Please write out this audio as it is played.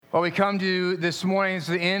Well, we come to this morning, it's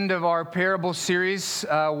the end of our parable series,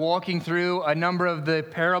 walking through a number of the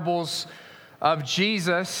parables of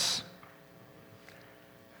Jesus.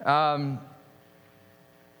 I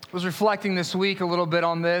was reflecting this week a little bit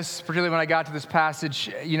on this, particularly when I got to this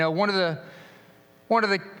passage. You know, one of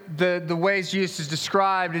the ways Jesus is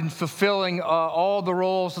described in fulfilling all the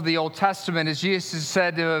roles of the Old Testament is Jesus is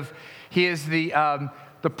said to have, he is the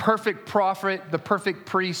perfect prophet, the perfect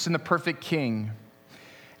priest, and the perfect king.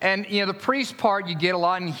 And, you know, the priest part you get a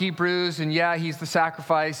lot in Hebrews, and yeah, he's the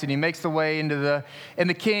sacrifice, and he makes the way into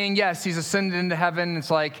the king, yes, he's ascended into heaven. It's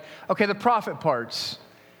like, okay, the prophet parts.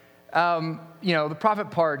 The prophet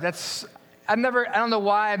part, I don't know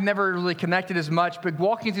why I've never really connected as much, but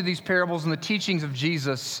walking through these parables and the teachings of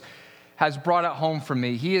Jesus has brought it home for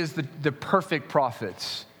me. He is the perfect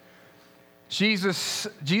prophet. Jesus'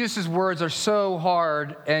 words are so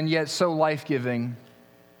hard and yet so life-giving.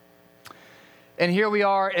 And here we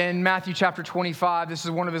are in Matthew chapter 25. This is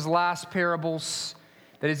one of his last parables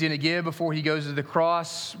that he's going to give before he goes to the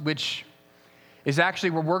cross, which is actually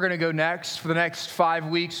where we're going to go next. For the next 5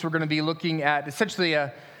 weeks, we're going to be looking at essentially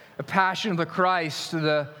a passion of the Christ,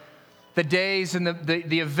 the days and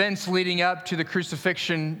the events leading up to the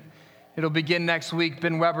crucifixion. It'll begin next week.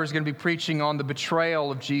 Ben Weber is going to be preaching on the betrayal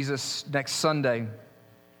of Jesus next Sunday.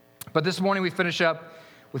 But this morning we finish up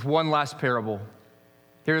with one last parable.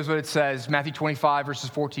 Here's what it says, Matthew 25, verses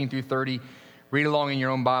 14 through 30. Read along in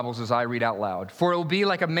your own Bibles as I read out loud. For it will be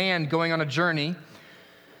like a man going on a journey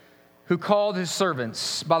who called his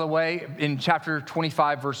servants. By the way, in chapter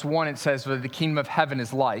 25, verse 1, it says, the kingdom of heaven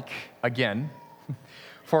is like, again.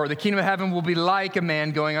 For the kingdom of heaven will be like a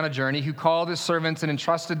man going on a journey who called his servants and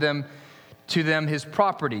entrusted to them his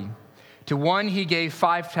property. To one he gave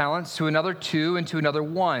 5 talents, to another 2, and to another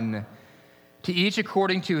 1. To each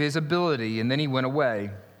according to his ability, and then he went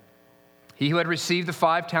away. He who had received the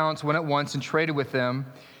 5 talents went at once and traded with them,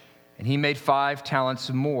 and he made 5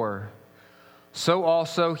 talents more. So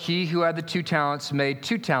also he who had the 2 talents made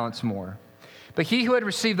 2 talents more. But he who had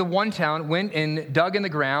received the 1 talent went and dug in the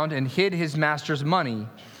ground and hid his master's money.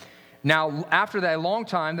 Now after that long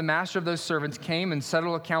time, the master of those servants came and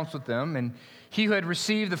settled accounts with them, and he who had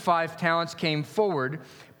received the 5 talents came forward,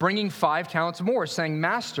 bringing 5 talents more, saying,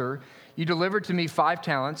 Master, you delivered to me 5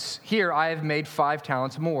 talents. Here I have made 5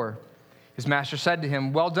 talents more. His master said to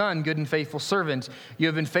him, Well done, good and faithful servant. You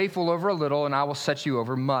have been faithful over a little, and I will set you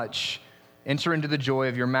over much. Enter into the joy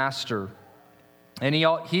of your master. And he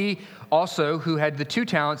also, who had the 2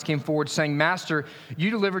 talents, came forward, saying, Master, you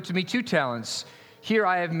delivered to me 2 talents. Here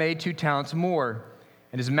I have made 2 talents more.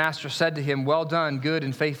 And his master said to him, Well done, good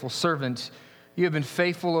and faithful servant. You have been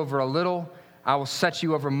faithful over a little. I will set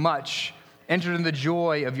you over much. Enter in the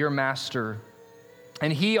joy of your master.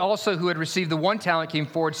 And he also, who had received the 1 talent, came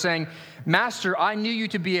forward, saying, Master, I knew you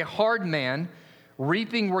to be a hard man,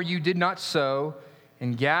 reaping where you did not sow,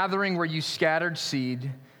 and gathering where you scattered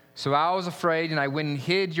seed. So I was afraid, and I went and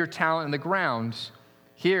hid your talent in the ground.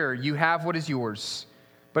 Here, you have what is yours.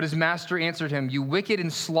 But his master answered him, You wicked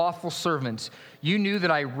and slothful servant, you knew that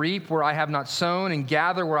I reap where I have not sown and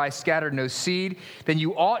gather where I scattered no seed. Then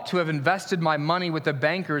you ought to have invested my money with the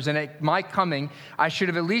bankers, and at my coming I should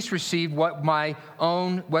have at least received what my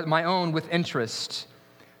own with interest.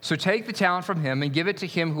 So take the talent from him and give it to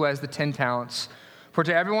him who has the 10 talents. For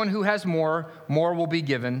to everyone who has more will be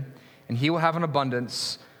given, and he will have an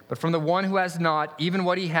abundance. But from the one who has not, even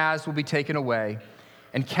what he has will be taken away.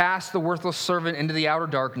 And cast the worthless servant into the outer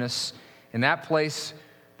darkness. In that place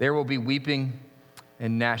there will be weeping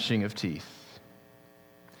and gnashing of teeth.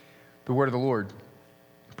 The word of the Lord.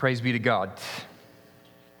 Praise be to God.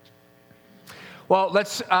 Well,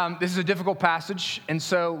 this is a difficult passage, and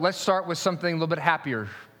so let's start with something a little bit happier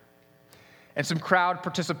and some crowd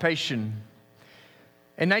participation.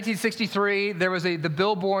 In 1963, there was the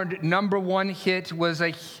Billboard #1 hit was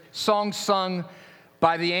a song sung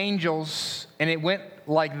by the Angels, and it went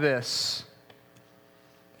like this.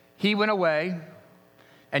 He went away,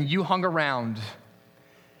 and you hung around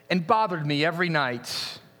and bothered me every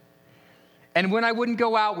night. And when I wouldn't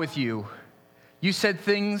go out with you, you said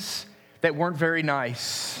things that weren't very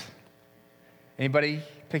nice. Anybody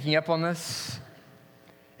picking up on this?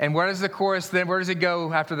 And where does the chorus then, where does it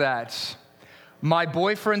go after that? My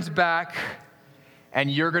boyfriend's back, and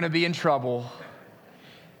you're going to be in trouble.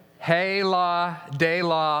 Hey la, de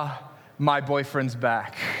la, my boyfriend's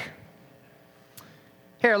back.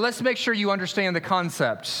 Here, let's make sure you understand the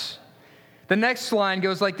concept. The next line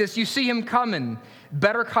goes like this. You see him coming,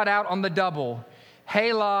 better cut out on the double.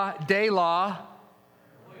 Hey la, de la.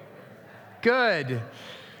 Good.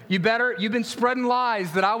 You've been spreading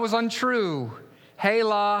lies that I was untrue. Hey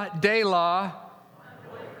la, de la.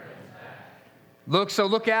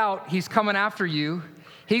 Look out, he's coming after you.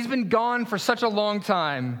 He's been gone for such a long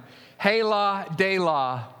time. Hela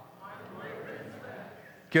Dela.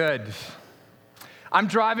 Good. I'm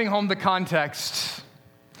driving home the context.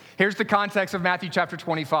 Here's the context of Matthew chapter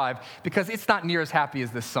 25, because it's not near as happy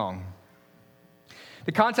as this song.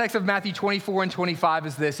 The context of Matthew 24 and 25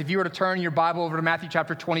 is this. If you were to turn your Bible over to Matthew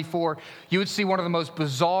chapter 24, you would see one of the most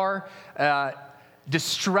bizarre,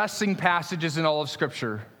 distressing passages in all of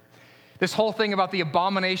Scripture. This whole thing about the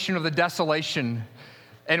abomination of the desolation,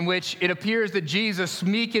 in which it appears that Jesus,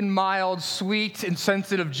 meek and mild, sweet and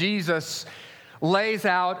sensitive Jesus, lays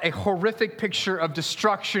out a horrific picture of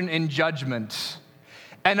destruction and judgment.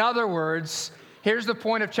 In other words, here's the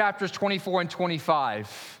point of chapters 24 and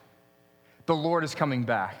 25. The Lord is coming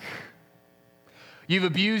back. You've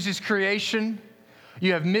abused his creation.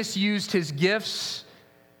 You have misused his gifts.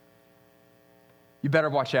 You better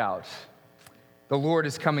watch out. The Lord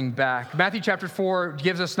is coming back. Matthew chapter 4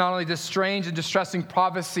 gives us not only this strange and distressing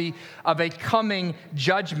prophecy of a coming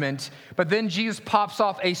judgment, but then Jesus pops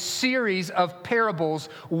off a series of parables,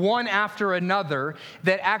 one after another,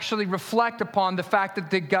 that actually reflect upon the fact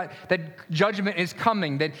that judgment is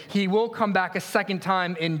coming, that he will come back a second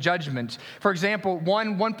time in judgment. For example,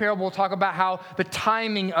 one parable will talk about how the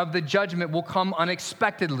timing of the judgment will come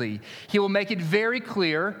unexpectedly. He will make it very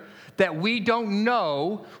clear that we don't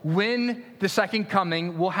know when the second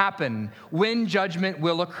coming will happen, when judgment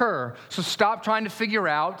will occur. So stop trying to figure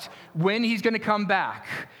out when he's going to come back.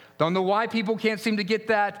 Don't know why people can't seem to get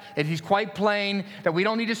that. And he's quite plain that we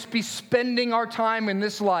don't need to be spending our time in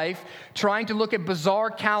this life trying to look at bizarre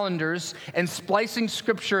calendars and splicing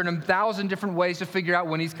Scripture in 1,000 different ways to figure out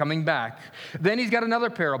when he's coming back. Then he's got another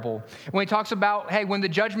parable when he talks about, hey, when the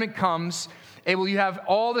judgment comes, you have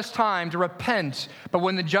all this time to repent, but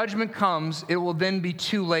when the judgment comes, it will then be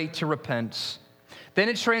too late to repent. Then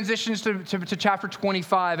it transitions to chapter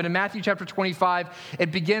 25, and in Matthew chapter 25,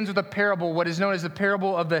 it begins with a parable, what is known as the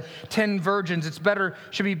parable of the 10 virgins.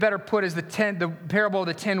 Should be better put as the parable of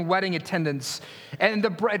the 10 wedding attendants. And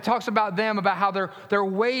it talks about them, about how they're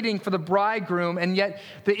waiting for the bridegroom, and yet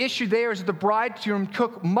the issue there is that the bridegroom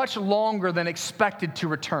took much longer than expected to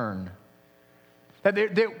return.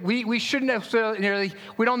 That we shouldn't necessarily,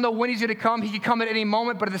 we don't know when he's going to come. He could come at any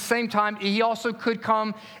moment, but at the same time, he also could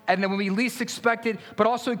come and then when we least expect it, but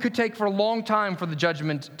also it could take for a long time for the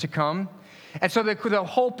judgment to come. And so the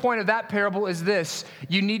whole point of that parable is this: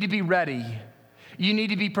 you need to be ready. You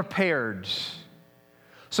need to be prepared.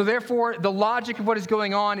 So therefore, the logic of what is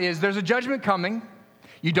going on is there's a judgment coming.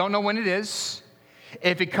 You don't know when it is.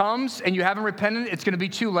 If it comes and you haven't repented, it's going to be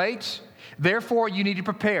too late. Therefore, you need to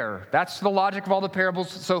prepare. That's the logic of all the parables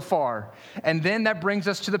so far. And then that brings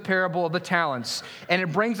us to the parable of the talents. And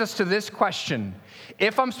it brings us to this question.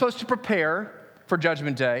 If I'm supposed to prepare for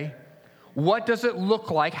Judgment Day, what does it look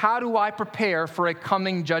like? How do I prepare for a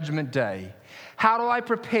coming Judgment Day? How do I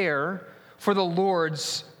prepare for the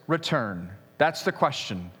Lord's return? That's the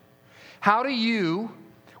question. How do you,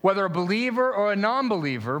 whether a believer or a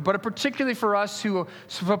non-believer, but particularly for us who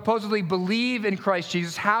supposedly believe in Christ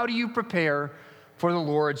Jesus, how do you prepare for the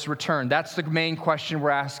Lord's return? That's the main question we're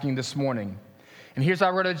asking this morning. And here's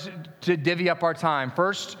how we're going to divvy up our time.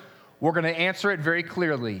 First, we're going to answer it very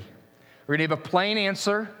clearly. We're going to give a plain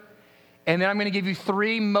answer, and then I'm going to give you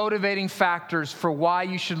 3 motivating factors for why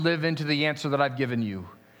you should live into the answer that I've given you,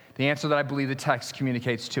 the answer that I believe the text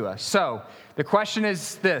communicates to us. So the question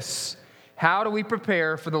is this: how do we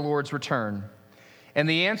prepare for the Lord's return? And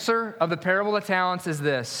the answer of the parable of talents is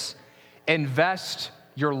this: invest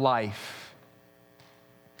your life.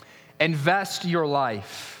 Invest your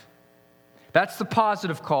life. That's the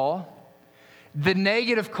positive call. The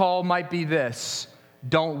negative call might be this: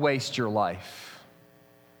 don't waste your life.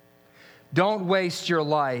 Don't waste your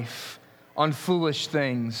life on foolish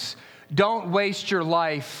things. Don't waste your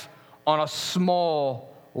life on a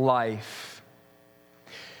small life.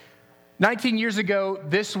 19 years ago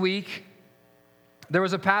this week, there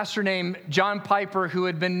was a pastor named John Piper who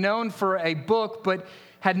had been known for a book but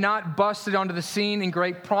had not busted onto the scene in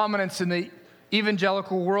great prominence in the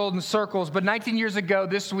evangelical world and circles. But 19 years ago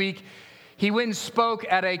this week, he went and spoke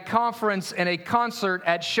at a conference and a concert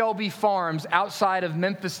at Shelby Farms outside of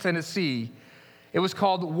Memphis, Tennessee. It was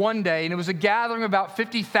called One Day, and it was a gathering of about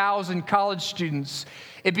 50,000 college students.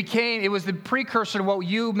 It was the precursor to what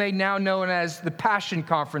you may now know as the Passion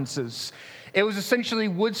Conferences. It was essentially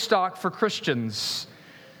Woodstock for Christians.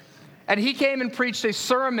 And he came and preached a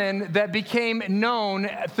sermon that became known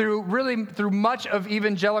through much of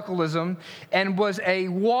evangelicalism and was a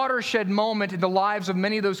watershed moment in the lives of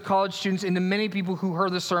many of those college students and to many people who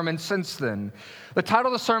heard the sermon since then. The title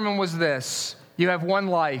of the sermon was this: you have one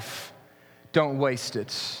life. don't waste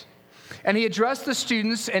it. And he addressed the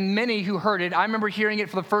students and many who heard it. I remember hearing it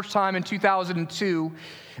for the first time in 2002.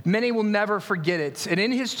 Many will never forget it. And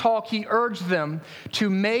in his talk, he urged them to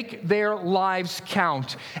make their lives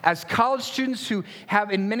count. As college students who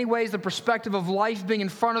have in many ways the perspective of life being in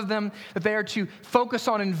front of them, that they are to focus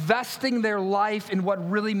on investing their life in what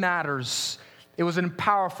really matters. It was a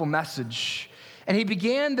powerful message. And he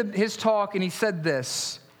began his talk and he said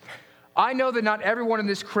this: I know that not everyone in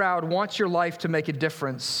this crowd wants your life to make a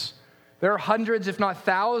difference. There are hundreds, if not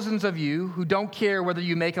thousands of you who don't care whether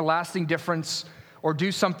you make a lasting difference or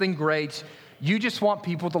do something great. You just want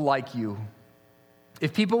people to like you.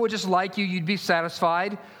 If people would just like you, you'd be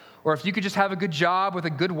satisfied. Or if you could just have a good job with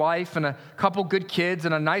a good wife and a couple good kids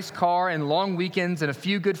and a nice car and long weekends and a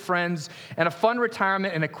few good friends and a fun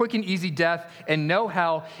retirement and a quick and easy death and no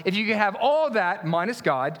hell, if you could have all that minus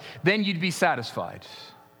God, then you'd be satisfied.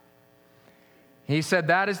 He said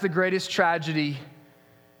that is the greatest tragedy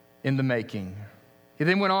in the making. He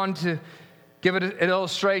then went on to give it an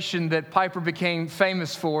illustration that Piper became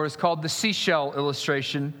famous for. It's called the seashell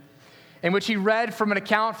illustration, in which he read from an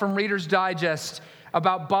account from Reader's Digest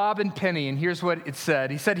about Bob and Penny, and here's what it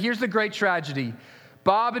said. He said, here's the great tragedy.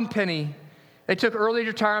 Bob and Penny, they took early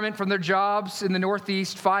retirement from their jobs in the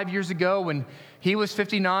Northeast 5 years ago when he was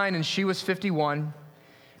 59 and she was 51.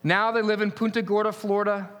 Now they live in Punta Gorda,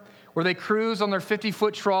 Florida, where they cruise on their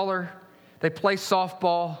 50-foot trawler, they play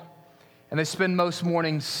softball, and they spend most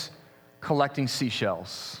mornings collecting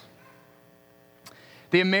seashells.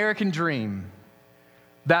 The American dream,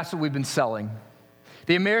 that's what we've been selling.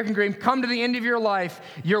 The American dream, come to the end of your life,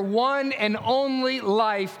 your one and only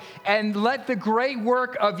life, and let the great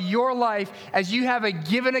work of your life, as you have a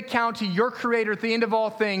given account to your Creator at the end of all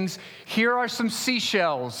things, here are some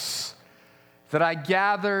seashells that I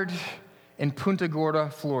gathered in Punta Gorda,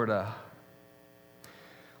 Florida.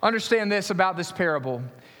 Understand this about this parable.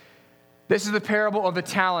 This is the parable of the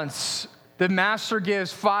talents. The master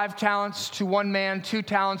gives 5 talents to one man, 2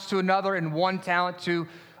 talents to another, and 1 talent to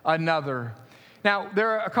another. Now, there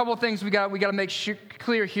are a couple of things we got to make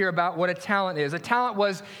clear here about what a talent is. A talent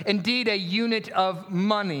was indeed a unit of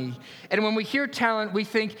money. And when we hear talent, we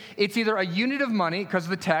think it's either a unit of money because of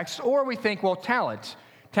the text, or we think, well, talent.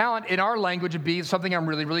 Talent in our language would be something I'm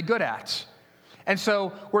really, really good at. And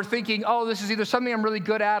so we're thinking, oh, this is either something I'm really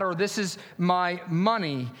good at or this is my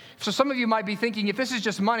money. So some of you might be thinking, if this is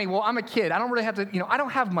just money, well, I'm a kid. I don't really have to, I don't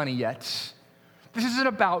have money yet. This isn't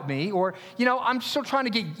about me. Or, I'm still trying to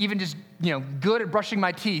get even just, good at brushing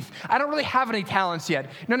my teeth. I don't really have any talents yet.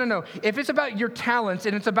 No. If it's about your talents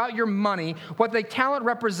and it's about your money, what the talent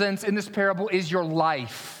represents in this parable is your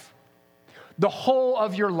life. The whole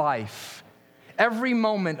of your life. Every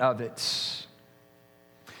moment of it.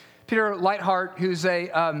 Peter Leithart, who's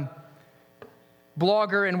a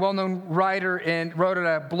blogger and well-known writer, and wrote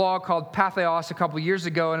a blog called Patheos a couple years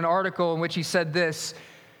ago in an article in which he said this.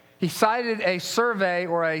 He cited a survey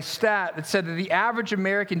or a stat that said that the average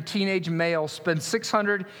American teenage male spends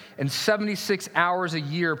 676 hours a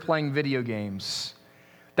year playing video games.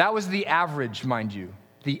 That was the average, mind you,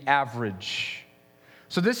 the average.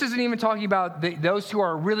 So this isn't even talking about those who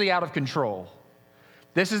are really out of control.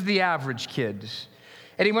 This is the average kid.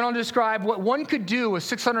 And he went on to describe what one could do with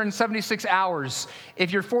 676 hours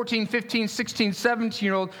if you're 14, 15, 16,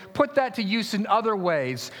 17-year-old, put that to use in other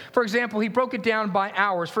ways. For example, he broke it down by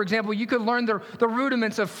hours. For example, you could learn the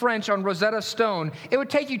rudiments of French on Rosetta Stone. It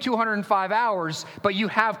would take you 205 hours, but you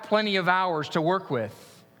have plenty of hours to work with.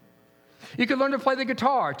 You could learn to play the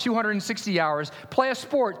guitar, 260 hours. Play a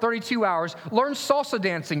sport, 32 hours. Learn salsa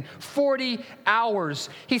dancing, 40 hours.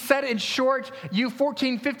 He said, in short, you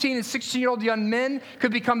 14, 15, and 16-year-old young men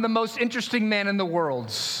could become the most interesting man in the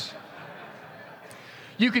world.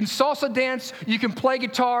 You can salsa dance. You can play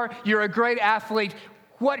guitar. You're a great athlete.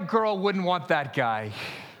 What girl wouldn't want that guy?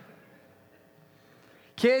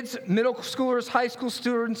 Kids, middle schoolers, high school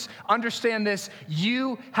students, understand this.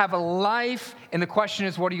 You have a life, and the question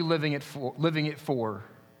is, what are you living it for?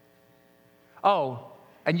 Oh,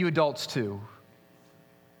 and you adults too.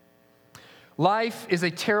 Life is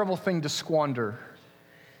a terrible thing to squander.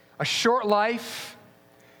 A short life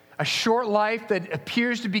that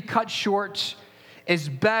appears to be cut short is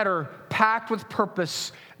better, packed with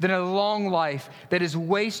purpose, than a long life that is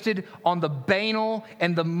wasted on the banal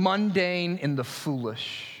and the mundane and the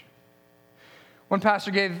foolish. One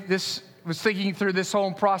pastor was thinking through this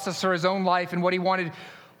whole process for his own life and what he wanted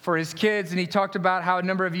for his kids, and he talked about how a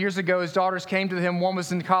number of years ago his daughters came to him. One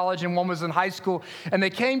was in college and one was in high school, and they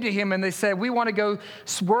came to him and they said, we want to go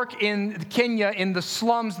work in Kenya in the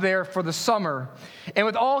slums there for the summer. And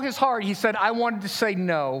with all his heart, he said, I wanted to say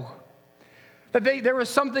no. That there was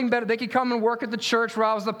something better. They could come and work at the church where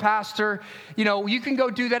I was the pastor. You can go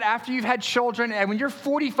do that after you've had children. And when you're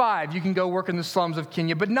 45, you can go work in the slums of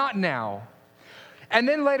Kenya, but not now. And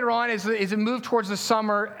then later on, as it moved towards the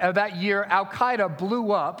summer of that year, Al-Qaeda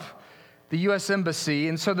blew up the U.S. Embassy.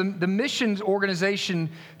 And so the missions organization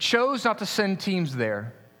chose not to send teams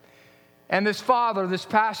there. And this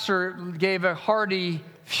pastor, gave a hearty,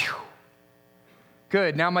 phew,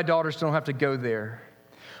 good, now my daughters don't have to go there.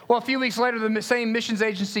 Well, a few weeks later, the same missions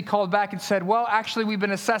agency called back and said, well, actually, we've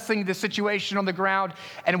been assessing the situation on the ground,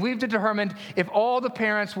 and we've determined if all the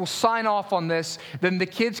parents will sign off on this, then the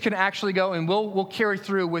kids can actually go and we'll carry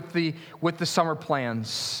through with the summer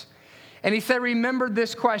plans. And he said, remember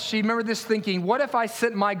this question, remember this thinking, what if I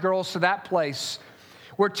sent my girls to that place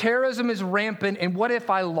where terrorism is rampant, and what if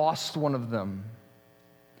I lost one of them?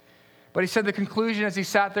 But he said the conclusion as he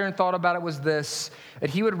sat there and thought about it was this, that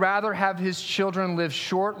he would rather have his children live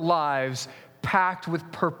short lives packed with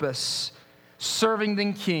purpose, serving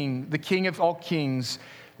the king of all kings,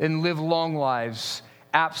 than live long lives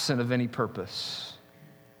absent of any purpose.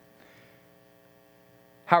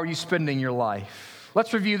 How are you spending your life?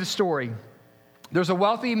 Let's review the story. There's a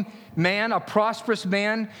wealthy man, a prosperous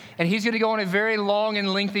man, and he's going to go on a very long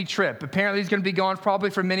and lengthy trip. Apparently, he's going to be gone probably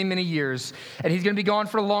for many, many years, and he's going to be gone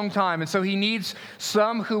for a long time. And so he needs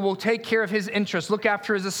some who will take care of his interests, look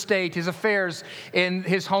after his estate, his affairs in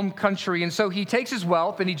his home country. And so he takes his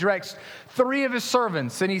wealth and he directs 3 of his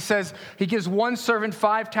servants, and he gives one servant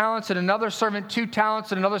 5 talents, and another servant 2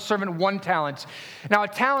 talents, and another servant 1 talent. Now, a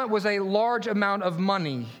talent was a large amount of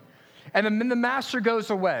money, and then the master goes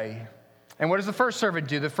away. And what does the first servant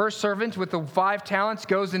do? The first servant with the 5 talents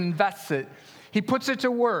goes and invests it. He puts it to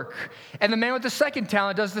work. And the man with the second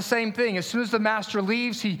talent does the same thing. As soon as the master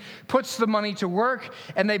leaves, he puts the money to work,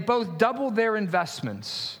 and they both double their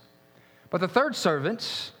investments. But the third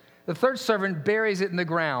servant buries it in the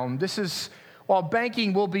ground. This is, while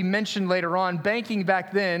banking will be mentioned later on, banking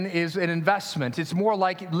back then is an investment. It's more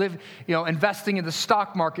like investing in the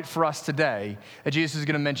stock market for us today, that Jesus is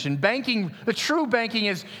going to mention. Banking, the true banking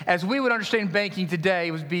is, as we would understand banking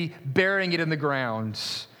today, would be burying it in the ground.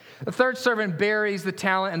 The third servant buries the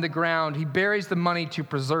talent in the ground. He buries the money to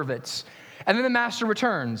preserve it. And then the master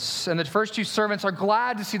returns, and the first 2 servants are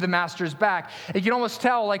glad to see the master is back. And you can almost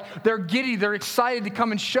tell, like, they're giddy, they're excited to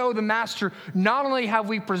come and show the master, not only have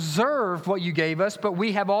we preserved what you gave us, but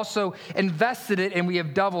we have also invested it, and we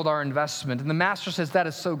have doubled our investment. And the master says, that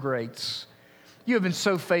is so great. You have been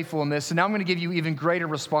so faithful in this, and now I'm going to give you even greater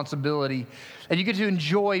responsibility. And you get to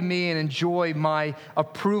enjoy me and enjoy my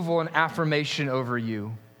approval and affirmation over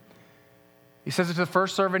you. He says it to the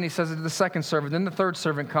first servant, he says it to the second servant. Then the third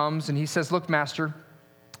servant comes and he says, look, master,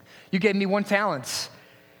 you gave me 1 talent,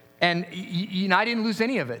 and I didn't lose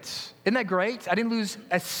any of it. Isn't that great? I didn't lose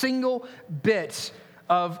a single bit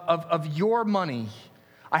of your money.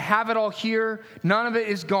 I have it all here. None of it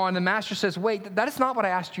is gone. The master says, wait, that is not what I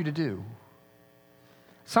asked you to do.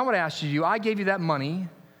 It's not what I asked you to do. I gave you that money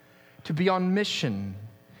to be on mission,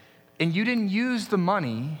 and you didn't use the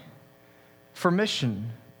money for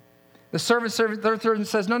mission. The third servant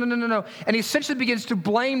says, no. And he essentially begins to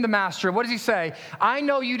blame the master. What does he say? I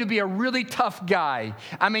know you to be a really tough guy.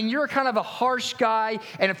 I mean, you're kind of a harsh guy.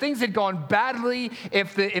 And if things had gone badly,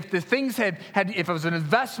 if it was an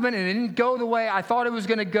investment and it didn't go the way I thought it was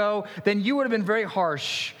going to go, then you would have been very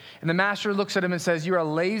harsh. And the master looks at him and says, you're a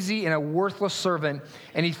lazy and a worthless servant.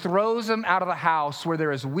 And he throws him out of the house where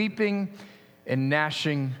there is weeping and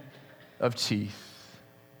gnashing of teeth.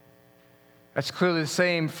 That's clearly the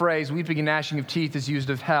same phrase, weeping and gnashing of teeth, is used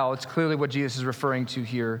of hell. It's clearly what Jesus is referring to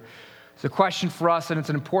here. The question for us, and it's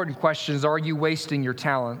an important question, is are you wasting your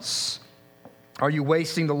talents? Are you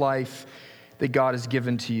wasting the life that God has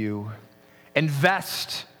given to you?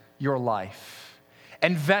 Invest your life.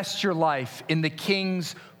 Invest your life in the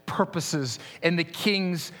King's purposes and the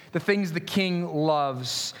things the King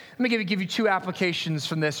loves. Let me give you 2 applications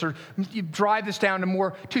from this, or you drive this down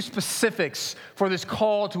to 2 specifics for this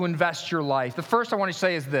call to invest your life. The first I want to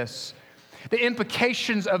say is this: the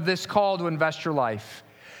implications of this call to invest your life.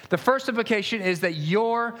 The first implication is that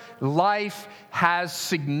your life has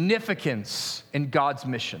significance in God's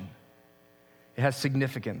mission. It has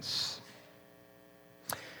significance.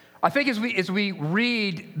 I think as we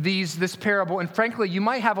read this parable, and frankly, you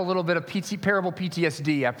might have a little bit of parable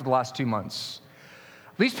PTSD after the last 2 months.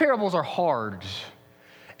 These parables are hard,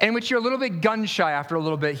 in which you're a little bit gun shy after a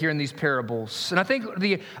little bit here in these parables. And I think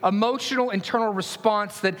the emotional internal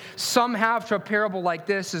response that some have to a parable like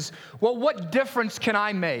this is, well, what difference can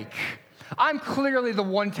I make? I'm clearly the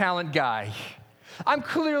 1 talent guy. I'm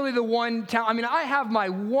clearly the one talent. I mean, I have my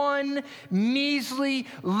one measly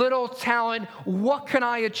little talent. What can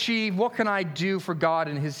I achieve? What can I do for God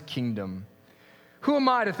and his kingdom? Who am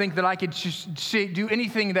I to think that I could just do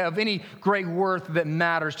anything of any great worth that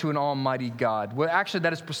matters to an almighty God? Well, actually,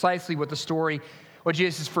 that is precisely what what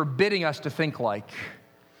Jesus is forbidding us to think like.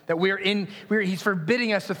 That he's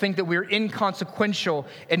forbidding us to think that we're inconsequential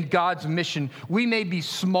in God's mission. We may be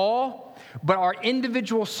small, but our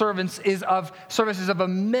individual service is of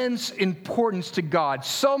immense importance to God.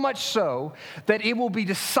 So much so that it will be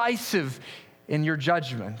decisive in your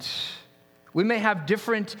judgment. We may have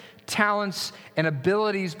different talents and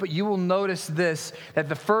abilities, but you will notice this, that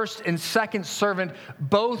the first and second servant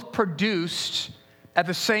both produced at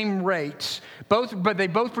the same rate, but they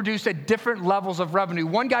both produced at different levels of revenue.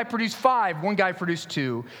 One guy produced 5, one guy produced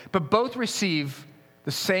 2, but both receive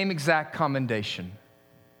the same exact commendation.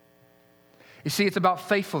 You see, it's about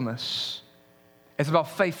faithfulness. It's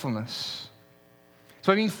about faithfulness.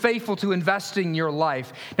 So I mean faithful to investing your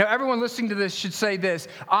life. Now, everyone listening to this should say this: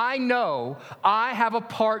 I know I have a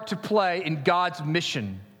part to play in God's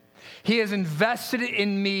mission. He has invested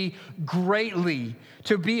in me greatly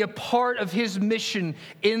to be a part of his mission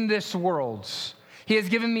in this world. He has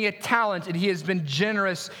given me a talent, and he has been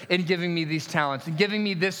generous in giving me these talents and giving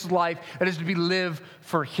me this life that is to be lived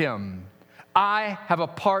for him. I have a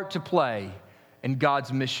part to play in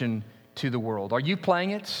God's mission to the world. Are you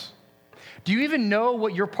playing it? Do you even know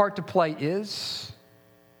what your part to play is?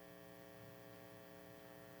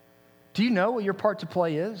 Do you know what your part to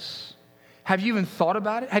play is? Have you even thought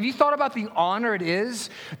about it? Have you thought about the honor it is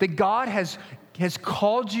that God has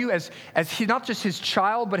called you as not just his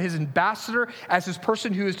child, but his ambassador, as his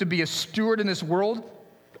person who is to be a steward in this world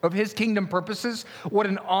of his kingdom purposes? What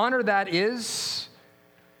an honor that is.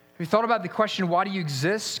 Have you thought about the question, why do you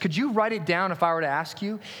exist? Could you write it down if I were to ask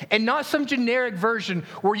you? And not some generic version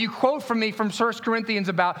where you quote from me from 1 Corinthians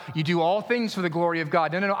about you do all things for the glory of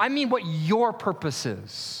God. No. I mean what your purpose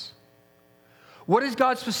is. What has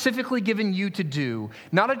God specifically given you to do?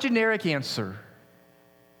 Not a generic answer.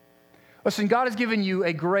 Listen, God has given you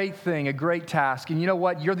a great thing, a great task, and you know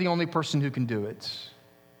what? You're the only person who can do it.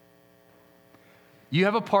 You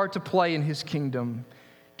have a part to play in his kingdom.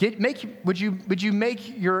 Would you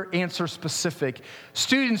make your answer specific?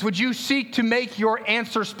 Students, would you seek to make your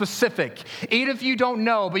answer specific? Even if you don't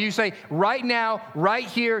know, but you say, right now, right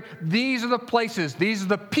here, these are the places, these are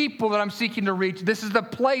the people that I'm seeking to reach. This is the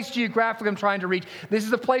place geographically I'm trying to reach. This is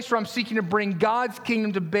the place where I'm seeking to bring God's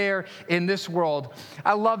kingdom to bear in this world.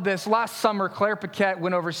 I love this. Last summer, Claire Paquette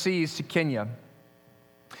went overseas to Kenya.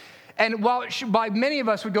 And while many of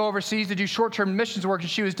us would go overseas to do short-term missions work, and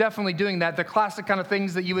she was definitely doing that, the classic kind of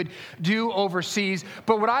things that you would do overseas.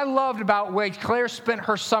 But what I loved about where Claire spent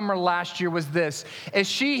her summer last year was this, is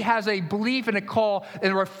she has a belief and a call,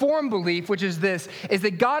 and a reformed belief, which is this, is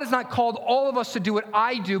that God has not called all of us to do what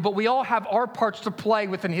I do, but we all have our parts to play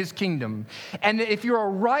within his kingdom. And that if you're a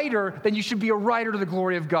writer, then you should be a writer to the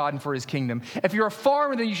glory of God and for his kingdom. If you're a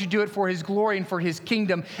farmer, then you should do it for his glory and for his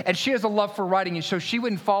kingdom. And she has a love for writing, and so she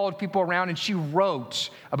went and followed people around and she wrote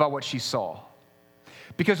about what she saw.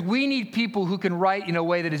 Because we need people who can write in a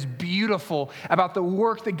way that is beautiful about the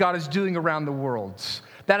work that God is doing around the world.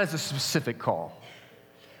 That is a specific call.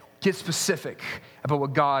 Get specific about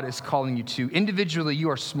what God is calling you to. Individually, you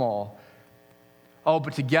are small. Oh,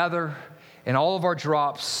 but together, and all of our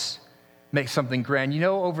drops make something grand. You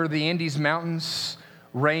know, over the Andes Mountains,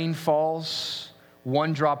 rain falls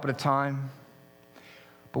one drop at a time.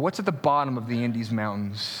 But what's at the bottom of the Andes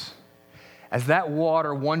Mountains? As that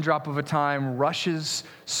water, one drop of a time, rushes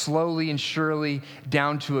slowly and surely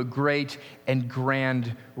down to a great and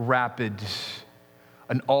grand rapid,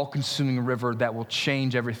 an all-consuming river that will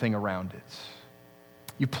change everything around it.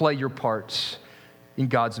 You play your part in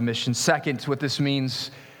God's mission. Second, what this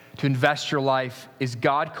means to invest your life is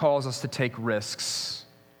God calls us to take risks.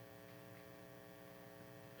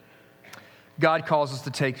 God calls us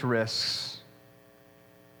to take risks.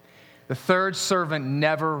 The third servant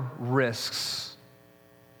never risks.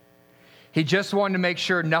 He just wanted to make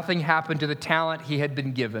sure nothing happened to the talent he had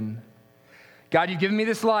been given. God, you've given me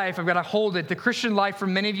this life. I've got to hold it. The Christian life for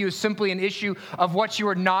many of you is simply an issue of what you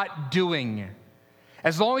are not doing.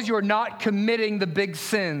 As long as you are not committing the big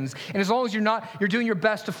sins, and as long as you're doing your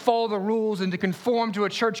best to follow the rules and to conform to a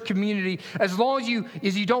church community, as long as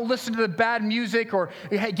you don't listen to the bad music or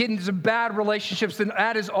get into some bad relationships, then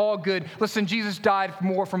that is all good. Listen, Jesus died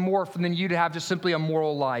for more than you to have just simply a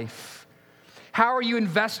moral life. How are you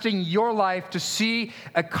investing your life to see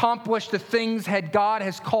accomplish the things that God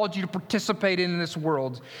has called you to participate in this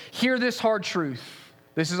world? Hear this hard truth.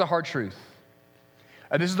 This is a hard truth.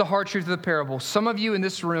 And this is the hard truth of the parable. Some of you in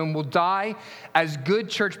this room will die as good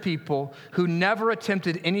church people who never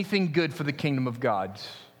attempted anything good for the kingdom of God.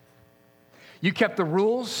 You kept the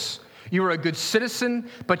rules. You were a good citizen,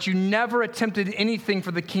 but you never attempted anything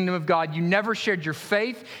for the kingdom of God. You never shared your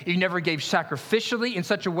faith. You never gave sacrificially in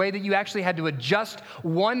such a way that you actually had to adjust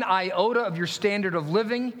one iota of your standard of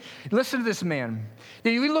living. Listen to this man.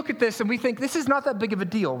 Now, we look at this and we think this is not that big of a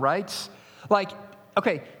deal, right? Like,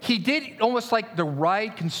 okay, he did almost like the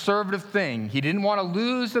right conservative thing. He didn't want to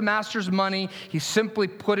lose the master's money. He simply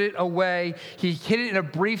put it away. He hid it in a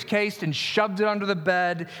briefcase and shoved it under the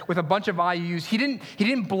bed with a bunch of IUs. He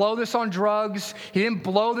didn't blow this on drugs. He didn't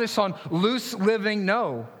blow this on loose living.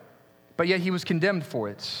 No. But yet he was condemned for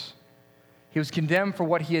it. He was condemned for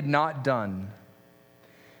what he had not done.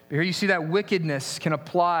 But here you see that wickedness can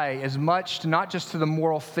apply as much to not just to the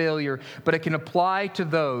moral failure, but it can apply to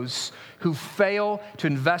those who fail to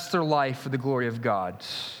invest their life for the glory of God.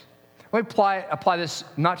 Let me apply this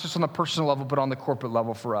not just on the personal level, but on the corporate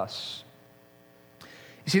level for us.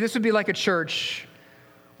 You see, this would be like a church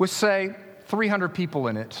with, say, 300 people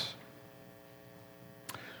in it.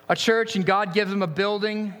 A church, and God gives them a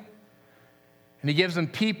building, and he gives them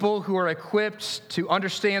people who are equipped to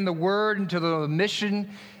understand the word and to the mission,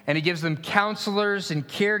 and he gives them counselors and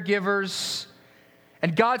caregivers.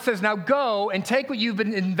 And God says, now go and take what you've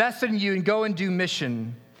been invested in you and go and do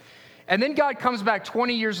mission. And then God comes back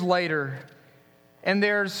 20 years later, and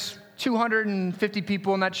there's 250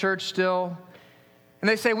 people in that church still. And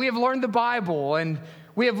they say, we have learned the Bible, and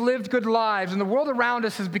we have lived good lives, and the world around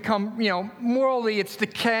us has become, morally it's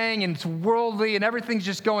decaying and it's worldly and everything's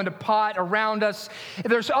just going to pot around us.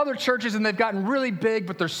 There's other churches and they've gotten really big,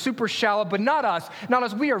 but they're super shallow, but not us. Not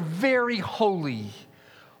us. We are very holy.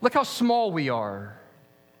 Look how small we are.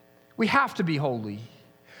 We have to be holy.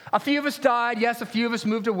 A few of us died. Yes, a few of us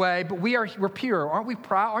moved away, but we're pure. Aren't we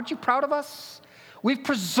proud? Aren't you proud of us? We've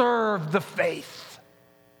preserved the faith.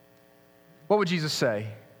 What would Jesus say?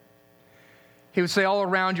 He would say, all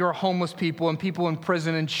around you are homeless people and people in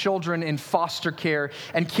prison and children in foster care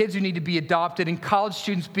and kids who need to be adopted and college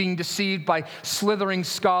students being deceived by slithering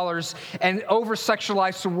scholars and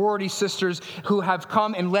over-sexualized sorority sisters who have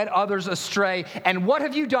come and led others astray. And what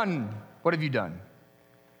have you done? What have you done?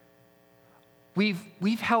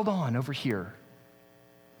 We've held on over here.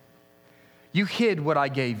 You hid what I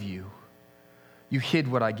gave you. You hid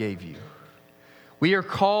what I gave you. We are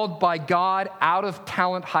called by God out of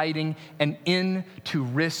talent hiding and into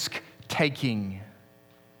risk taking.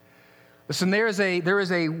 Listen, there is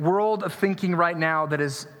a world of thinking right now that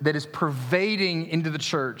is pervading into the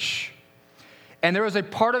church. And there is a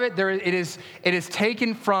part of it, it is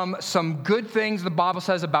taken from some good things the Bible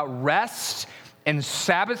says about rest and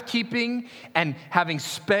Sabbath keeping and having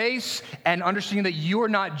space and understanding that you are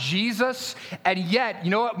not Jesus. And yet, you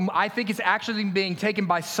know what? I think it's actually being taken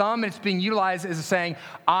by some and it's being utilized as a saying,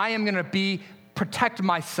 I am going to protect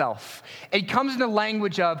myself. It comes in the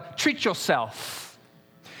language of treat yourself.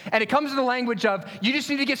 And it comes in the language of you just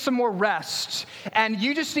need to get some more rest. And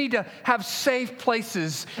you just need to have safe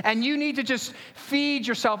places. And you need to just feed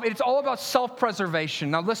yourself. It's all about self-preservation.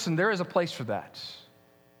 Now listen, there is a place for that.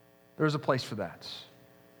 There is a place for that.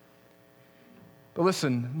 But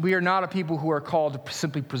listen, we are not a people who are called to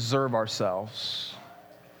simply preserve ourselves.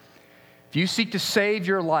 If you seek to save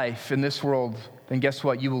your life in this world, then guess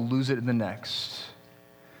what? You will lose it in the next.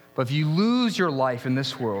 But if you lose your life in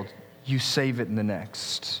this world, you save it in the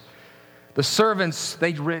next. The servants,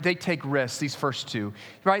 they take risks, these first two,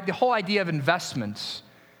 right? The whole idea of investments.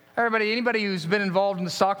 Anybody who's been involved in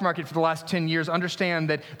the stock market for the last 10 years understand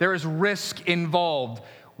that there is risk involved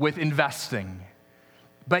with investing.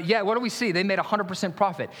 But yet, what do we see? They made 100%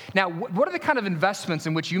 profit. Now, what are the kind of investments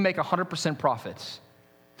in which you make 100% profits?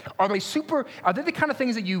 Are they the kind of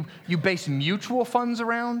things that you base mutual funds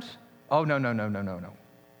around? Oh, no.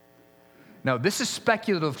 No, this is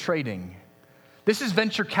speculative trading. This is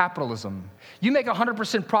venture capitalism. You make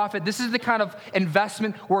 100% profit. This is the kind of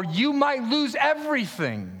investment where you might lose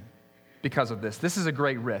everything because of this. This is a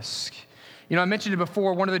great risk. I mentioned it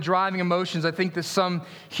before, one of the driving emotions, I think that some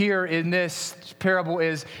here in this parable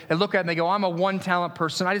is, they look at it and they go, I'm a one-talent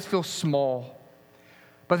person, I just feel small.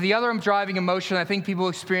 But the other driving emotion I think people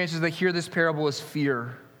experience as they hear this parable is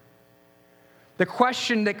fear. The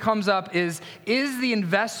question that comes up is the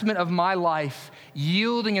investment of my life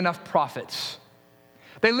yielding enough profits?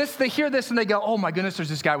 They hear this and they go, oh my goodness, there's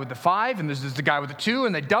this guy with the 5 and there's the guy with the 2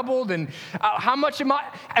 and they doubled and how much am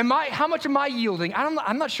I yielding?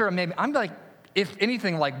 I'm not sure. Maybe I'm like, if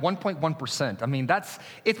anything, like 1.1%. I mean,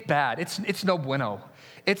 it's bad. It's no bueno.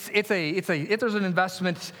 If there's an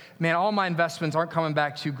investment, man, all my investments aren't coming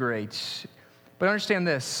back too great. But understand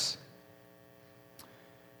this.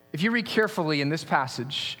 If you read carefully in this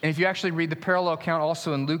passage, and if you actually read the parallel account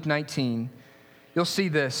also in Luke 19, you'll see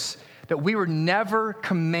this, that we were never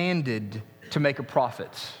commanded to make a profit.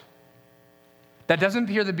 That doesn't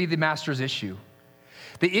appear to be the master's issue.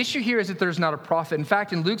 The issue here is that there's not a profit. In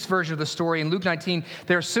fact, in Luke's version of the story, in Luke 19,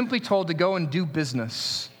 they're simply told to go and do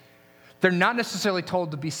business. They're not necessarily told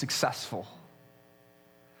to be successful.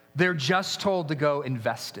 They're just told to go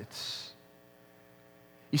invest it.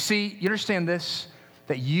 You see, you understand this?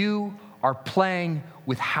 That you are playing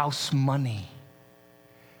with house money.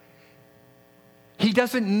 He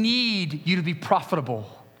doesn't need you to be profitable.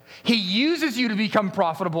 He uses you to become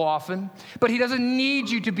profitable often, but he doesn't need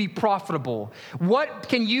you to be profitable. What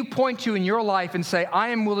can you point to in your life and say, I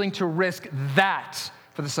am willing to risk that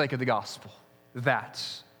for the sake of the gospel? That.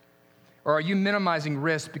 Or are you minimizing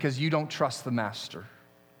risk because you don't trust the master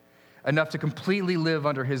enough to completely live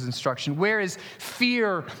under his instruction? Where is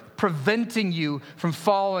fear preventing you from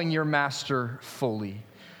following your master fully?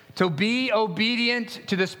 To be obedient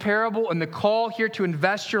to this parable and the call here to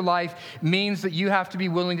invest your life means that you have to be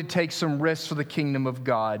willing to take some risks for the kingdom of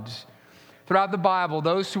God. Throughout the Bible,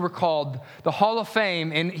 those who were called the Hall of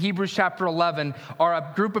Fame in Hebrews chapter 11 are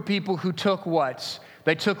a group of people who took what?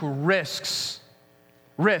 They took risks.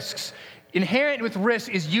 Risks. Inherent with risk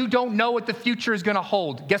is you don't know what the future is going to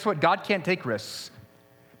hold. Guess what? God can't take risks,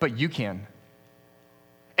 but you can.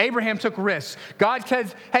 Abraham took risks. God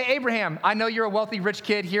says, hey, Abraham, I know you're a wealthy, rich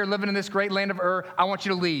kid here living in this great land of Ur. I want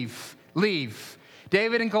you to leave. Leave.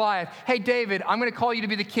 David and Goliath. Hey, David, I'm going to call you to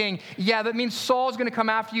be the king. Yeah, that means Saul's going to come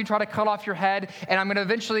after you, try to cut off your head, and I'm going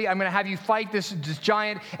to have you fight this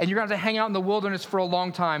giant, and you're going to have to hang out in the wilderness for a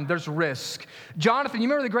long time. There's risk. Jonathan, you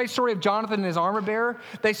remember the great story of Jonathan and his armor bearer?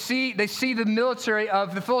 They see the military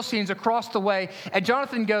of the Philistines across the way, and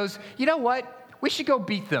Jonathan goes, you know what? We should go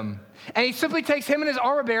beat them. And he simply takes him and his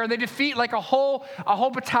armor bearer, and they defeat like a whole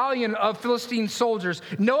battalion of Philistine soldiers.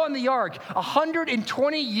 Noah and the ark,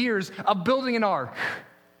 120 years of building an ark.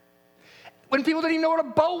 When people didn't even know what a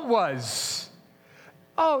boat was.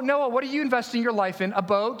 Oh, Noah, what are you investing your life in? A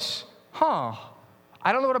boat? Huh.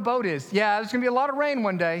 I don't know what a boat is. Yeah, there's going to be a lot of rain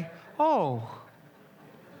one day. Oh.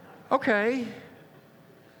 Okay.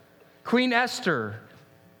 Queen Esther.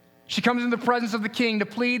 She comes in the presence of the king to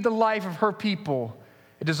plead the life of her people.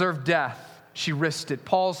 It deserved death. She risked it.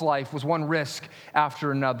 Paul's life was one risk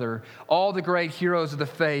after another. All the great heroes of the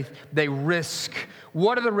faith, they risk.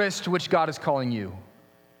 What are the risks to which God is calling you?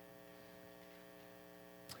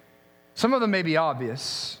 Some of them may be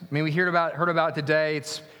obvious. I mean, we heard about it today.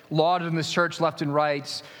 It's lauded in this church left and right.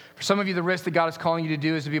 For some of you, the risk that God is calling you to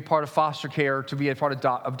do is to be a part of foster care, to be a part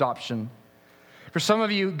of adoption. For some of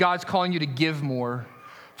you, God's calling you to give more.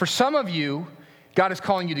 For some of you, God is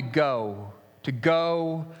calling you to go, to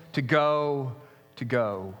go, to go, to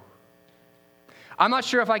go. I'm not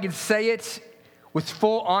sure if I can say it with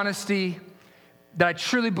full honesty that I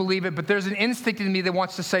truly believe it, but there's an instinct in me that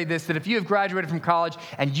wants to say this, that if you have graduated from college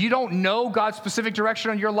and you don't know God's specific direction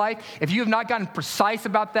on your life, if you have not gotten precise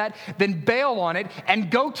about that, then bail on it and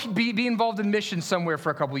go to be involved in missions somewhere for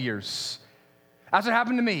a couple years. That's what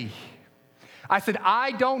happened to me. I said,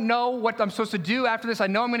 I don't know what I'm supposed to do after this. I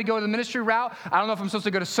know I'm going to go the ministry route. I don't know if I'm supposed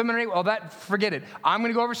to go to seminary. Well, forget it. I'm going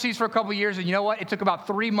to go overseas for a couple of years. And you know what? It took about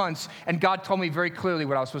 3 months, and God told me very clearly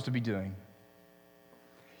what I was supposed to be doing.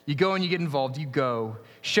 You go and you get involved. You go.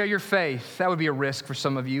 Share your faith. That would be a risk for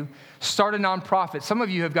some of you. Start a nonprofit. Some of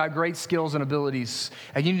you have got great skills and abilities,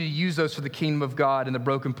 and you need to use those for the kingdom of God in the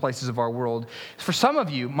broken places of our world. For some of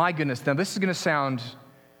you, my goodness, now this is going to sound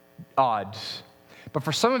odd, but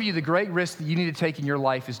for some of you, the great risk that you need to take in your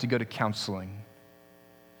life is to go to counseling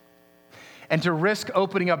and to risk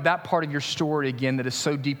opening up that part of your story again that is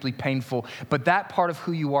so deeply painful, but that part of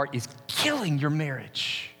who you are is killing your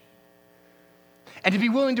marriage. And to be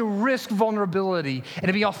willing to risk vulnerability and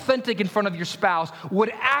to be authentic in front of your spouse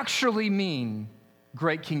would actually mean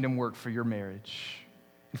great kingdom work for your marriage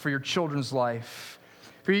and for your children's life.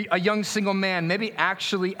 For a young single man, maybe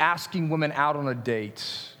actually asking women out on a date.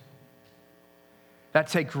 That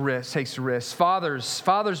takes risks.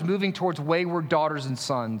 Fathers moving towards wayward daughters and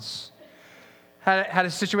sons. Had a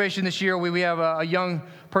situation this year where we have a young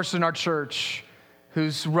person in our church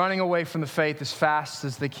who's running away from the faith as fast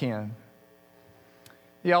as they can.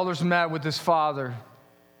 The elders met with this father,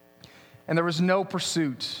 and there was no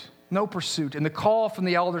pursuit. And the call from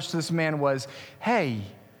the elders to this man was, hey,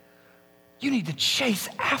 you need to chase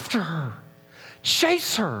after her.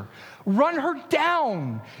 Chase her. Run her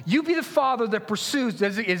down. You be the father that pursues.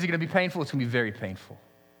 Is it going to be painful? It's going to be very painful.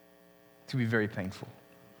 It's going to be very painful.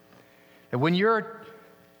 And when you're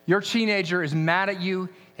your teenager is mad at you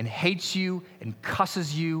and hates you and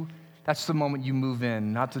cusses you, that's the moment you move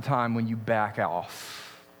in, not the time when you back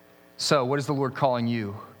off. So what is the Lord calling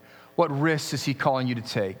you? What risks is he calling you to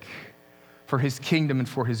take for his kingdom and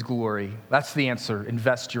for his glory? That's the answer.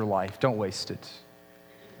 Invest your life. Don't waste it.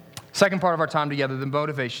 Second part of our time together, the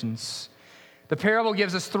motivations. The parable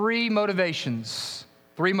gives us three motivations,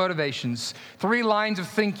 three lines of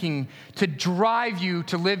thinking to drive you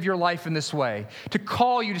to live your life in this way, to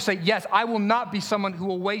call you to say, yes, I will not be someone who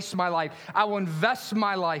will waste my life. I will invest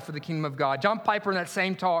my life for the kingdom of God. John Piper in that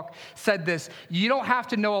same talk said this: you don't have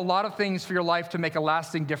to know a lot of things for your life to make a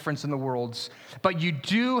lasting difference in the world, but you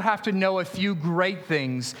do have to know a few great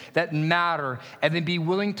things that matter and then be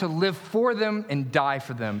willing to live for them and die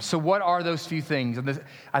for them. So what are those few things? And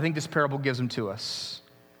I think this parable gives them to us.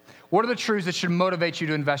 What are the truths that should motivate you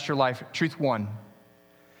to invest your life? Truth one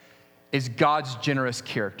is God's generous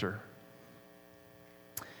character.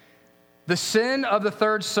 The sin of the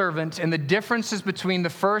third servant and the differences between the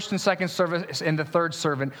first and second servant and the third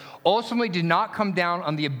servant ultimately did not come down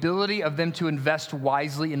on the ability of them to invest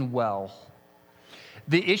wisely and well.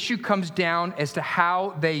 The issue comes down as to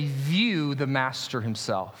how they view the master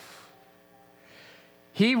himself.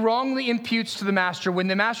 He wrongly imputes to the master. When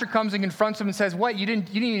the master comes and confronts him and says, what, you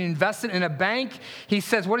didn't even invest it in a bank? He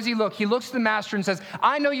says, what does he look? He looks at the master and says,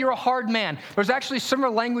 I know you're a hard man. There's actually similar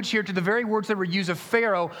language here to the very words that were used of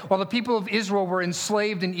Pharaoh while the people of Israel were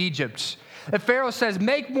enslaved in Egypt. And Pharaoh says,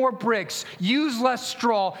 make more bricks, use less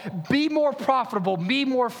straw, be more profitable, be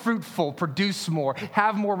more fruitful, produce more,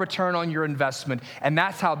 have more return on your investment. And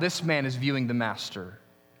that's how this man is viewing the master.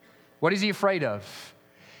 What is he afraid of?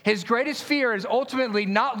 His greatest fear is ultimately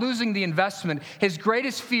not losing the investment. His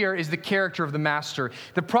greatest fear is the character of the master.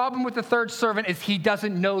 The problem with the third servant is he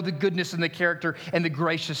doesn't know the goodness and the character and the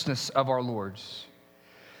graciousness of our Lord.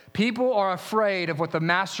 People are afraid of what the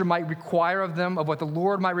master might require of them, of what the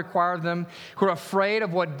Lord might require of them, who are afraid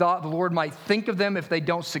of what the Lord might think of them if they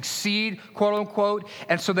don't succeed, quote unquote,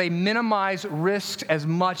 and so they minimize risks as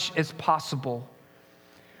much as possible.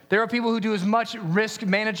 There are people who do as much risk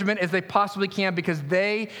management as they possibly can because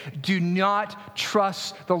they do not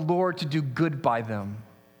trust the Lord to do good by them,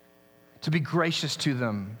 to be gracious to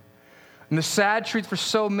them. And the sad truth for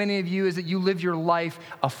so many of you is that you live your life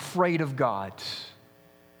afraid of God.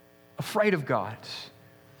 Afraid of God.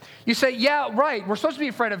 You say, yeah, right, we're supposed to be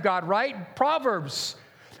afraid of God, right? Proverbs,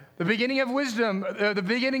 the beginning of wisdom, the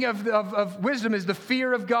beginning of wisdom is the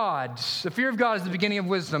fear of God. The fear of God is the beginning of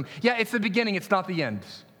wisdom. Yeah, it's the beginning, it's not the end.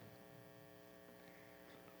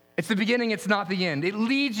 It's the beginning, it's not the end. It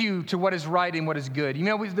leads you to what is right and what is good. You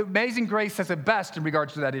know, the Amazing Grace says it best in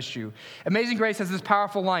regards to that issue. Amazing Grace has this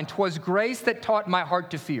powerful line, "'Twas grace that taught my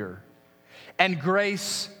heart to fear, and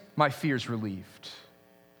grace my fears relieved."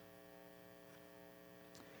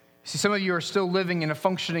 See, some of you are still living and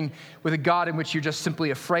functioning with a God in which you're just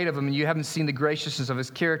simply afraid of him and you haven't seen the graciousness of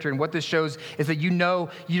his character. And what this shows is that you know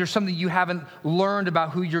there's something you haven't learned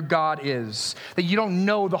about who your God is, that you don't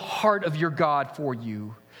know the heart of your God for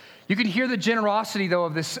you. You can hear the generosity, though,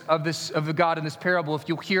 of the God in this parable if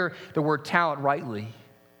you'll hear the word talent rightly.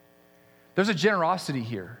 There's a generosity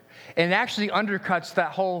here. And it actually undercuts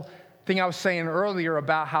that whole thing I was saying earlier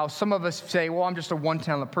about how some of us say, well, I'm just a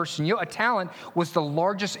one-talent person. You know, a talent was the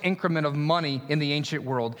largest increment of money in the ancient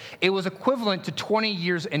world. It was equivalent to 20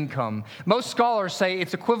 years' income. Most scholars say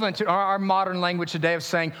it's equivalent to our modern language today of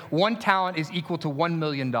saying one talent is equal to $1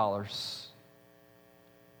 million. $1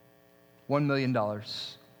 million.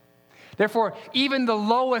 Therefore, even the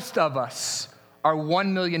lowest of us are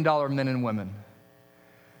 $1 million men and women,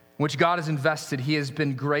 which God has invested. He has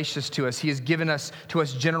been gracious to us. He has given to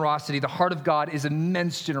us generosity. The heart of God is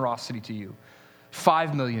immense generosity to you.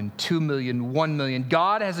 5 million, 2 million, 1 million.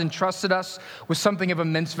 God has entrusted us with something of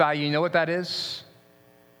immense value. You know what that is?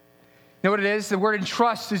 You know what it is? The word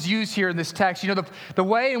entrust is used here in this text. You know, the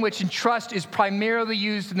way in which entrust is primarily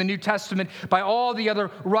used in the New Testament by all the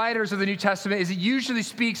other writers of the New Testament is it usually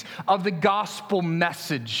speaks of the gospel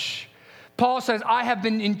message. Paul says, I have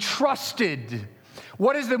been entrusted.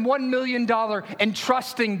 What is the $1 million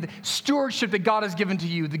entrusting stewardship that God has given to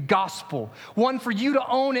you? The gospel. One, for you to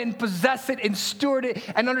own it and possess it and steward it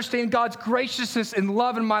and understand God's graciousness and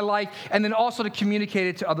love in my life, and then also to communicate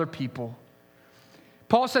it to other people.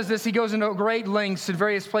 Paul says this, he goes into great lengths in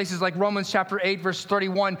various places like Romans chapter 8, verse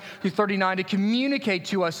 31 through 39 to communicate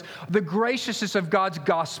to us the graciousness of God's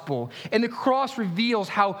gospel. And the cross reveals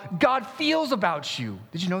how God feels about you.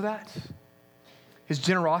 Did you know that? His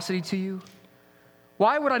generosity to you.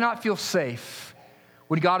 Why would I not feel safe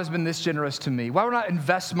when God has been this generous to me? Why would I not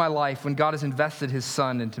invest my life when God has invested his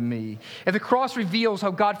son into me? And the cross reveals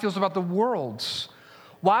how God feels about the world.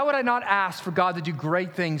 Why would I not ask for God to do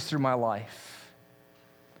great things through my life?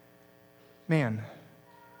 Man,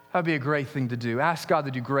 that would be a great thing to do. Ask God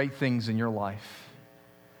to do great things in your life.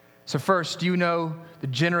 So first, do you know the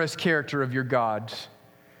generous character of your God?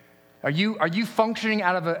 Are you functioning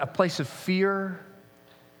out of a place of fear?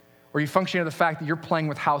 Or are you functioning out of the fact that you're playing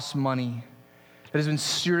with house money that has been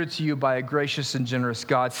stewarded to you by a gracious and generous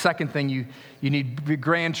God? Second thing you need, the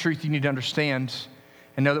grand truth you need to understand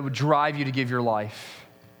and know that would drive you to give your life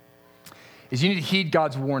is you need to heed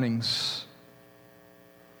God's warnings.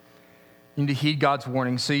 You need to heed God's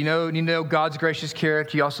warnings. So you know God's gracious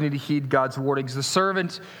character. You also need to heed God's warnings. The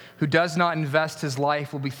servant who does not invest his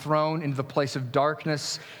life will be thrown into the place of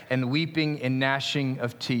darkness and weeping and gnashing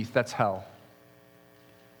of teeth. That's hell.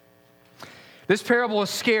 This parable is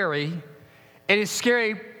scary. It is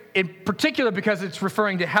scary in particular because it's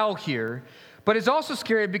referring to hell here, but it's also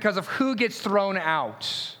scary because of who gets thrown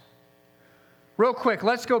out. Real quick,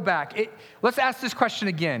 let's go back. Let's ask this question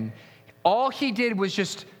again. All he did was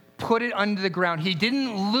just put it under the ground. He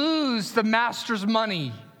didn't lose the master's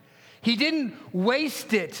money. He didn't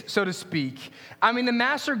waste it, so to speak. I mean, the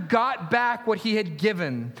master got back what he had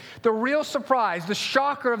given. The real surprise, the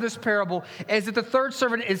shocker of this parable is that the third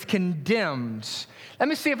servant is condemned. Let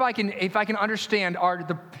me see if I can understand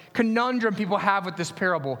the conundrum people have with this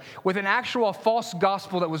parable with an actual false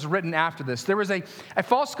gospel that was written after this. There was a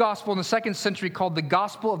false gospel in the 2nd century called the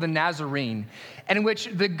Gospel of the Nazarene, in which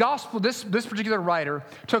the gospel, this particular writer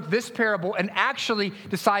took this parable and actually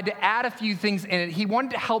decided to add a few things in it. He wanted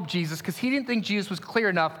to help Jesus because he didn't think Jesus was clear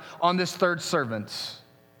enough on this third servant.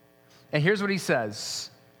 And here's what he says.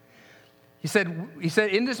 He said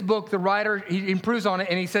in this book, the writer, he improves on it,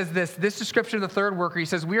 and he says this description of the third worker, he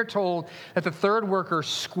says, we are told that the third worker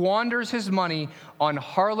squanders his money on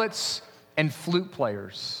harlots and flute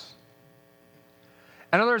players.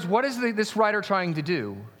 In other words, what is this writer trying to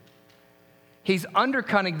do? He's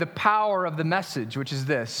undercutting the power of the message, which is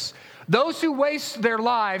this. Those who waste their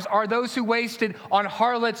lives are those who wasted on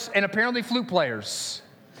harlots and apparently flute players.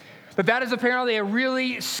 But that is apparently a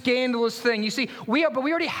really scandalous thing. You see, we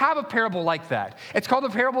already have a parable like that. It's called the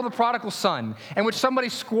parable of the prodigal son, in which somebody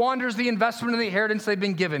squanders the investment and the inheritance they've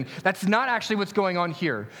been given. That's not actually what's going on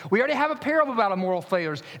here. We already have a parable about moral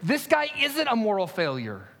failures. This guy isn't a moral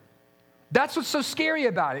failure. That's what's so scary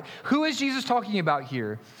about it. Who is Jesus talking about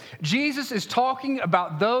here? Jesus is talking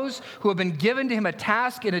about those who have been given to him a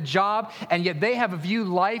task and a job, and yet they have viewed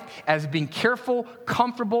life as being careful,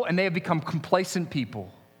 comfortable, and they have become complacent people.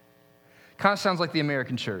 Kind of sounds like the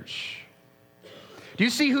American church. Do you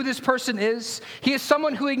see who this person is? He is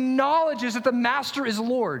someone who acknowledges that the master is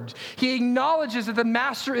Lord. He acknowledges that the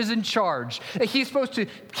master is in charge, that he's supposed to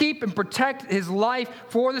keep and protect his life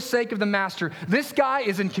for the sake of the master. This guy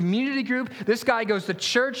is in community group. This guy goes to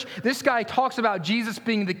church. This guy talks about Jesus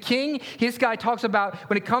being the king. This guy talks about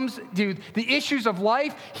when it comes to the issues of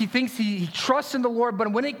life, he thinks he trusts in the Lord,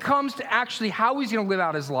 but when it comes to actually how he's going to live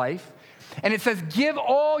out his life, and it says, give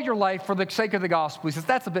all your life for the sake of the gospel. He says,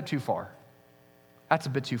 that's a bit too far. That's a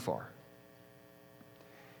bit too far.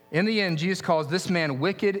 In the end, Jesus calls this man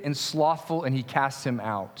wicked and slothful, and he casts him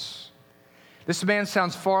out. This man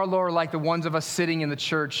sounds far lower like the ones of us sitting in the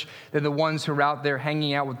church than the ones who are out there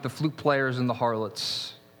hanging out with the flute players and the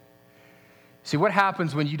harlots. See, what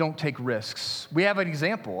happens when you don't take risks? We have an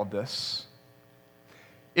example of this.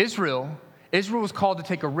 Israel was called to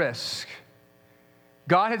take a risk.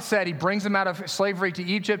 God had said he brings them out of slavery to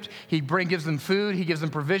Egypt. He gives them food. He gives them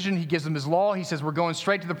provision. He gives them his law. He says, we're going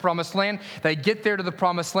straight to the promised land. They get there to the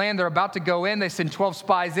promised land. They're about to go in. They send 12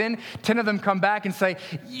 spies in. 10 of them come back and say,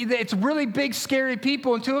 it's really big, scary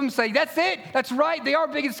people. And 2 of them say, that's it. That's right. They are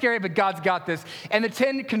big and scary, but God's got this. And the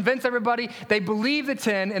 10 convince everybody. They believe the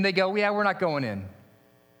 10, and they go, yeah, we're not going in.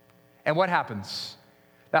 And what happens?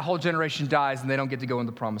 That whole generation dies, and they don't get to go in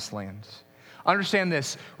the promised land. Understand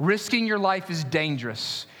this, risking your life is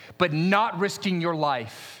dangerous, but not risking your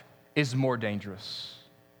life is more dangerous.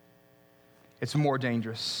 It's more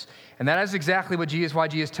dangerous. And that is exactly why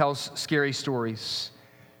Jesus tells scary stories.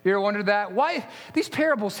 You ever wondered that? Why? These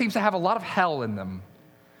parables seem to have a lot of hell in them.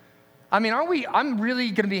 I mean, I'm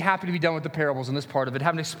really going to be happy to be done with the parables in this part of it,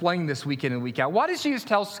 having explained this week in and week out. Why does Jesus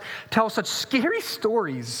tell such scary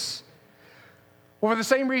stories? Well, for the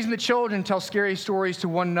same reason that children tell scary stories to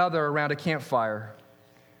one another around a campfire,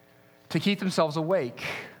 to keep themselves awake.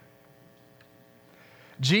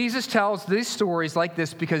 Jesus tells these stories like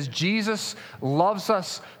this because Jesus loves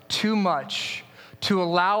us too much to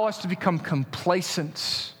allow us to become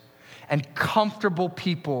complacent and comfortable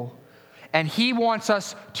people. And he wants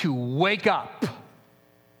us to wake up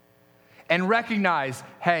and recognize,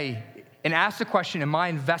 hey, and ask the question, am I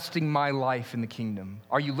investing my life in the kingdom?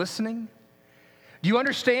 Are you listening? Do you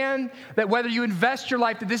understand that whether you invest your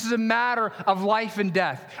life, that this is a matter of life and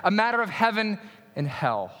death, a matter of heaven and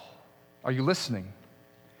hell? Are you listening?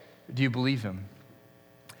 Do you believe him?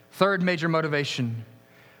 Third major motivation,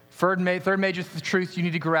 third major truth you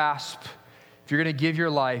need to grasp if you're going to give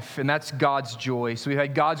your life, and that's God's joy. So we've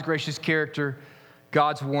had God's gracious character,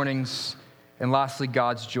 God's warnings, and lastly,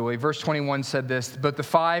 God's joy. Verse 21 said this, but the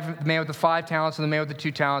man with the 5 talents and the man with the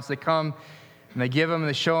 2 talents, they come and they give them and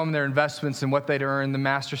they show them their investments and what they'd earned. The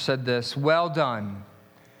master said this, well done,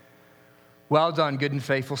 good and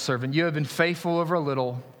faithful servant. You have been faithful over a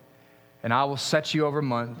little, and I will set you over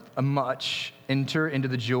much. Enter into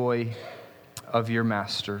the joy of your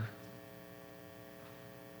master.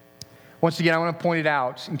 Once again, I want to point it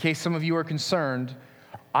out in case some of you are concerned.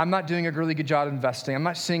 I'm not doing a really good job of investing. I'm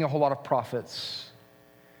not seeing a whole lot of profits.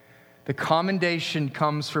 The commendation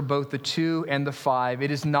comes for both the 2 and the 5.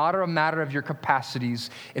 It is not a matter of your capacities.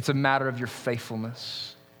 It's a matter of your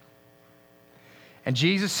faithfulness. And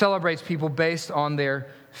Jesus celebrates people based on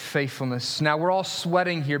their faithfulness. Now, we're all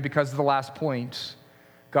sweating here because of the last point,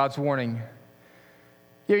 God's warning.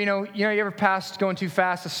 You ever passed going too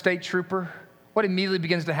fast a state trooper? What immediately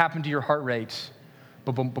begins to happen to your heart rate?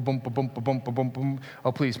 Ba-boom, ba-boom, ba-boom, ba-boom, ba-boom, boom.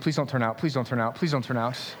 Oh, please don't turn out. Please don't turn out. Please don't turn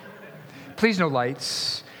out. Please no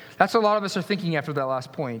lights. That's what a lot of us are thinking after that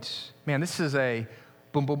last point. Man, this is a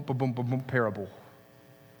boom, boom, boom, boom, boom, boom parable.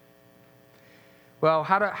 Well,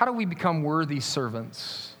 how do we become worthy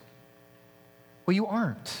servants? Well, you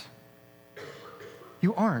aren't.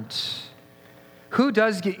 You aren't.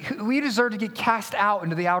 We deserve to get cast out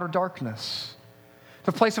into the outer darkness,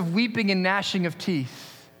 the place of weeping and gnashing of teeth.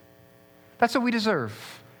 That's what we deserve.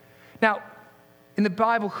 Now, in the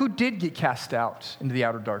Bible, who did get cast out into the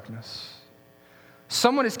outer darkness?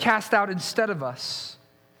 Someone is cast out instead of us.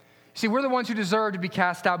 See, we're the ones who deserve to be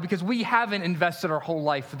cast out because we haven't invested our whole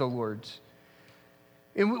life for the Lord.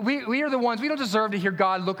 And we are the ones, we don't deserve to hear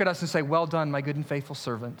God look at us and say, well done, my good and faithful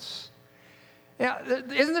servants. Yeah,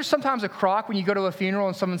 isn't there sometimes a crock when you go to a funeral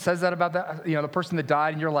and someone says that about the person that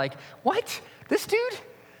died, and you're like, what? This dude?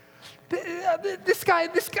 This guy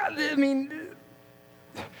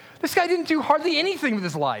didn't do hardly anything with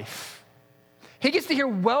his life. He gets to hear,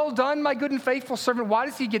 well done, my good and faithful servant. Why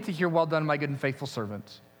does he get to hear, well done, my good and faithful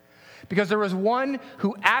servant? Because there was one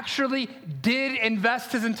who actually did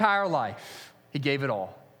invest his entire life. He gave it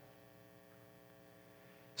all.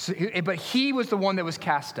 But he was the one that was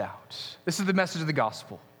cast out. This is the message of the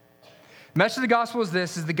gospel. The message of the gospel is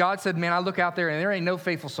this, is that God said, man, I look out there and there ain't no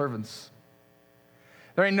faithful servants.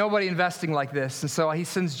 There ain't nobody investing like this. And so he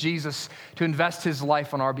sends Jesus to invest his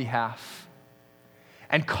life on our behalf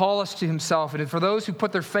and call us to himself. And for those who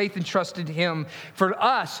put their faith and trust in him, for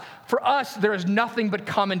us, there is nothing but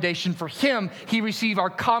commendation. For him, he received our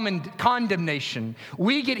condemnation.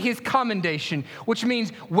 We get his commendation, which means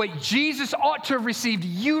what Jesus ought to have received,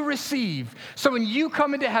 you receive. So when you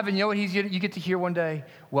come into heaven, you know what you get to hear one day?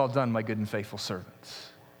 Well done, my good and faithful servants.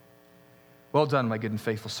 Well done, my good and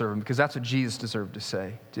faithful servant, because that's what Jesus deserved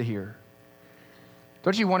to hear.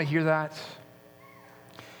 Don't you want to hear that?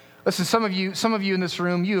 Listen, some of you in this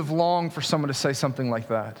room, you have longed for someone to say something like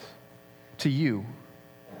that to you.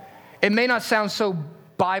 It may not sound so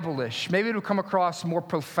Bible-ish. Maybe it will come across more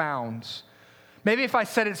profound. Maybe if I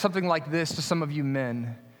said it something like this to some of you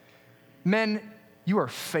men, you are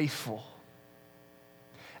faithful,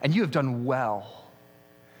 and you have done well,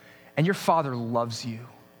 and your Father loves you.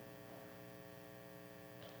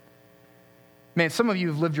 Man, some of you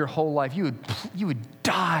have lived your whole life. You would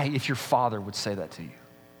die if your Father would say that to you.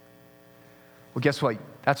 Well, guess what?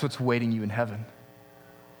 That's what's waiting you in heaven.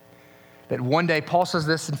 That one day, Paul says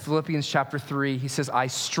this in Philippians chapter 3. He says, I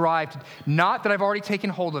strive, not that I've already taken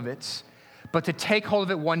hold of it, but to take hold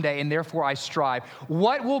of it one day, and therefore I strive.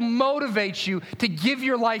 What will motivate you to give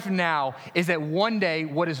your life now is that one day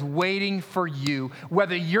what is waiting for you,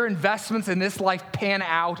 whether your investments in this life pan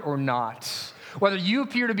out or not. Whether you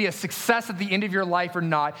appear to be a success at the end of your life or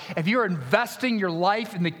not, if you're investing your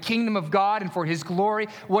life in the kingdom of God and for his glory,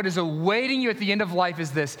 what is awaiting you at the end of life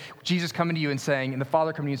is this: Jesus coming to you and saying, and the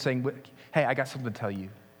Father coming to you and saying, hey, I got something to tell you.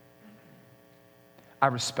 I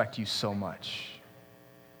respect you so much.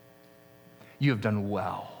 You have done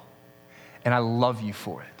well, and I love you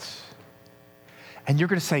for it. And you're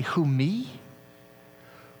going to say, who, me?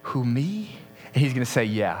 Who, me? And he's going to say,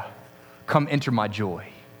 yeah, come enter my joy.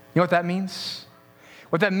 You know what that means?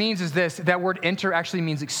 What that means is this: that word enter actually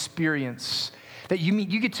means experience. That you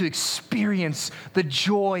get to experience the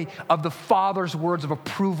joy of the Father's words of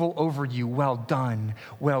approval over you. Well done,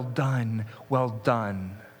 well done, well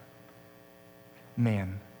done.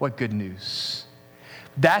 Man, What good news.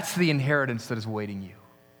 That's the inheritance that is waiting you.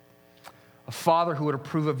 A father who would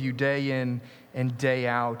approve of you day in and day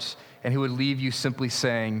out, and who would leave you simply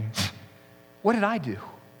saying, what did I do?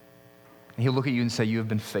 And he'll look at you and say, you have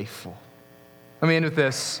been faithful. Let me end with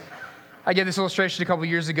this. I gave this illustration a couple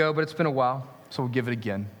years ago, but it's been a while, so we'll give it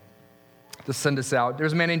again to send us out.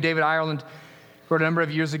 There's a man named David Ireland who wrote a number of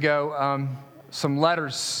years ago some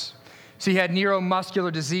letters. So he had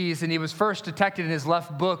neuromuscular disease, and he was first detected in his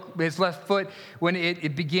left foot when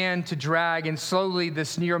it began to drag, and slowly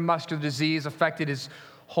this neuromuscular disease affected his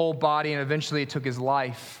whole body, and eventually it took his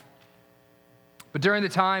life. But during the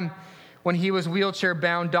time when he was wheelchair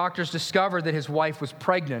bound, doctors discovered that his wife was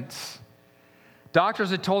pregnant.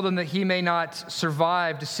 Doctors had told him that he may not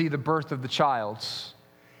survive to see the birth of the child,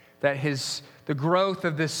 that the growth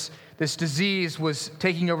of this disease was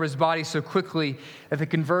taking over his body so quickly at the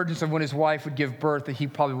convergence of when his wife would give birth that he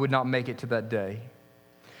probably would not make it to that day.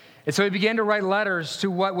 And so he began to write letters to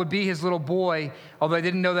what would be his little boy, although I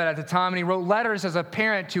didn't know that at the time. And he wrote letters as a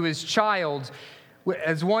parent to his child,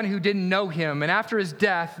 as one who didn't know him. And after his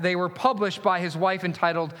death, they were published by his wife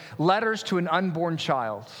entitled Letters to an Unborn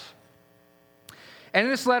Child. And in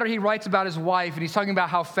this letter, he writes about his wife, and he's talking about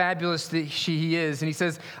how fabulous he is. And he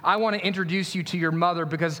says, I want to introduce you to your mother,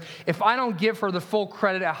 because if I don't give her the full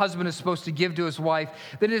credit a husband is supposed to give to his wife,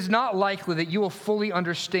 then it is not likely that you will fully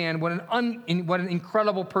understand what an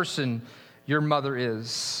incredible person your mother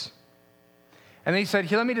is. And then he said,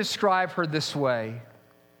 let me describe her this way.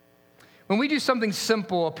 When we do something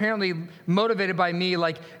simple, apparently motivated by me,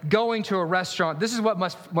 like going to a restaurant, this is what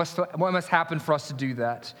must happen for us to do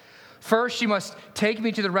that. First, she must take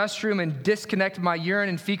me to the restroom and disconnect my urine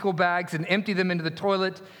and fecal bags and empty them into the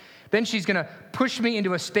toilet. Then she's going to push me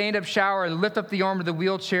into a stand-up shower and lift up the arm of the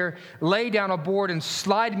wheelchair, lay down a board and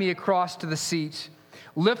slide me across to the seat.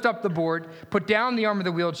 Lift up the board, put down the arm of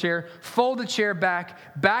the wheelchair, fold the chair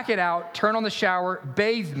back it out, turn on the shower,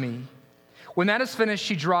 bathe me. When that is finished,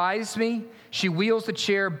 she dries me, she wheels the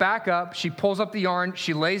chair back up, she pulls up the yarn,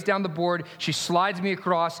 she lays down the board, she slides me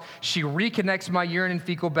across, she reconnects my urine and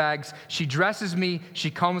fecal bags, she dresses me,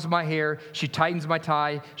 she combs my hair, she tightens my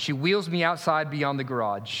tie, she wheels me outside beyond the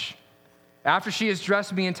garage. After she has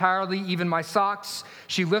dressed me entirely, even my socks,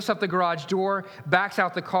 she lifts up the garage door, backs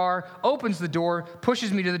out the car, opens the door,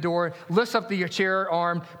 pushes me to the door, lifts up the chair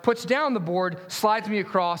arm, puts down the board, slides me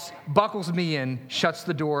across, buckles me in, shuts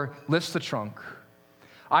the door, lifts the trunk.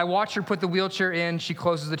 I watch her put the wheelchair in, she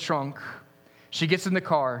closes the trunk. She gets in the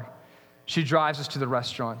car, she drives us to the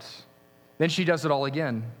restaurant. Then she does it all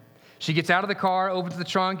again. She gets out of the car, opens the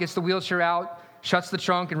trunk, gets the wheelchair out, shuts the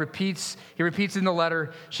trunk, and repeats. He repeats in the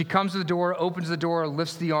letter. She comes to the door, opens the door,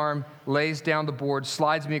 lifts the arm, lays down the board,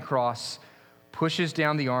 slides me across, pushes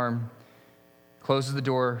down the arm, closes the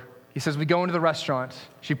door. He says, we go into the restaurant.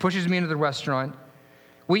 She pushes me into the restaurant.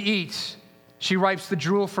 We eat. She wipes the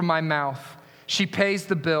drool from my mouth. She pays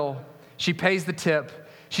the bill. She pays the tip.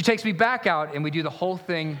 She takes me back out, and we do the whole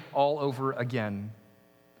thing all over again.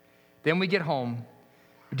 Then we get home.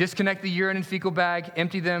 We disconnect the urine and fecal bag,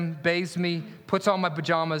 empty them, bathes me, puts on my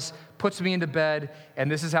pajamas, puts me into bed, and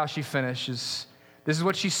this is how she finishes. This is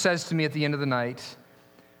what she says to me at the end of the night.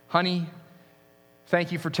 Honey,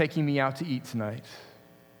 thank you for taking me out to eat tonight.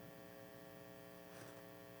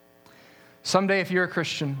 Someday, if you're a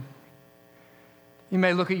Christian, you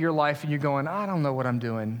may look at your life and you're going, I don't know what I'm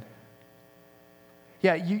doing.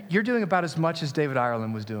 Yeah, you're doing about as much as David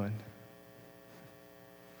Ireland was doing.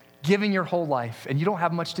 Giving your whole life, and you don't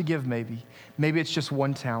have much to give maybe. Maybe it's just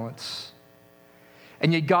one talent.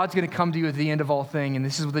 And yet God's going to come to you at the end of all things, and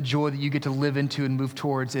this is what the joy that you get to live into and move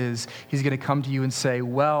towards is. He's going to come to you and say,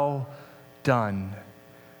 well done,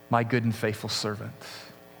 my good and faithful servant.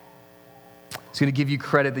 He's going to give you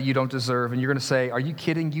credit that you don't deserve, and you're going to say, are you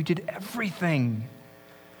kidding? You did everything.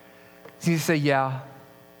 He's going to say, yeah,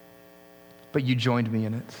 but you joined me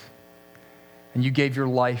in it. And you gave your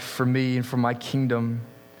life for me and for my kingdom.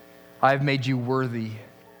 I have made you worthy.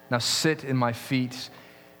 Now sit in my feet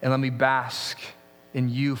and let me bask in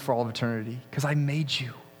you for all of eternity, because I made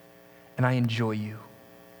you and I enjoy you.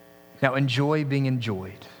 Now enjoy being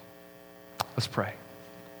enjoyed. Let's pray.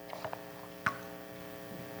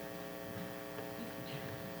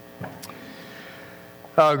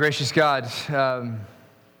 Oh, gracious God,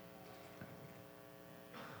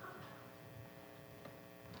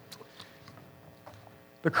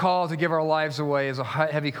 the call to give our lives away is a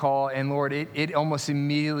heavy call, and Lord, it almost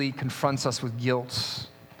immediately confronts us with guilt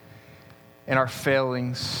and our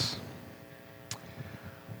failings.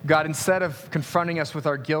 God, instead of confronting us with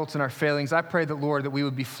our guilt and our failings, I pray that, Lord, that we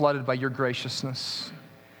would be flooded by your graciousness,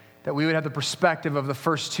 that we would have the perspective of the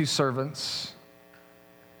first two servants,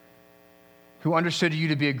 who understood you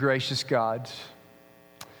to be a gracious God.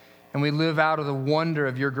 And we live out of the wonder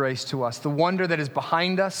of your grace to us, the wonder that is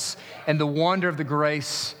behind us and the wonder of the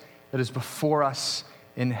grace that is before us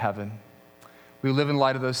in heaven. We live in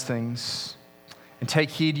light of those things and take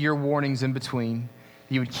heed to your warnings in between.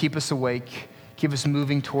 You would keep us awake, keep us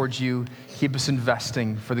moving towards you, keep us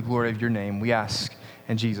investing for the glory of your name. We ask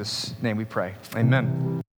in Jesus' name we pray.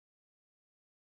 Amen.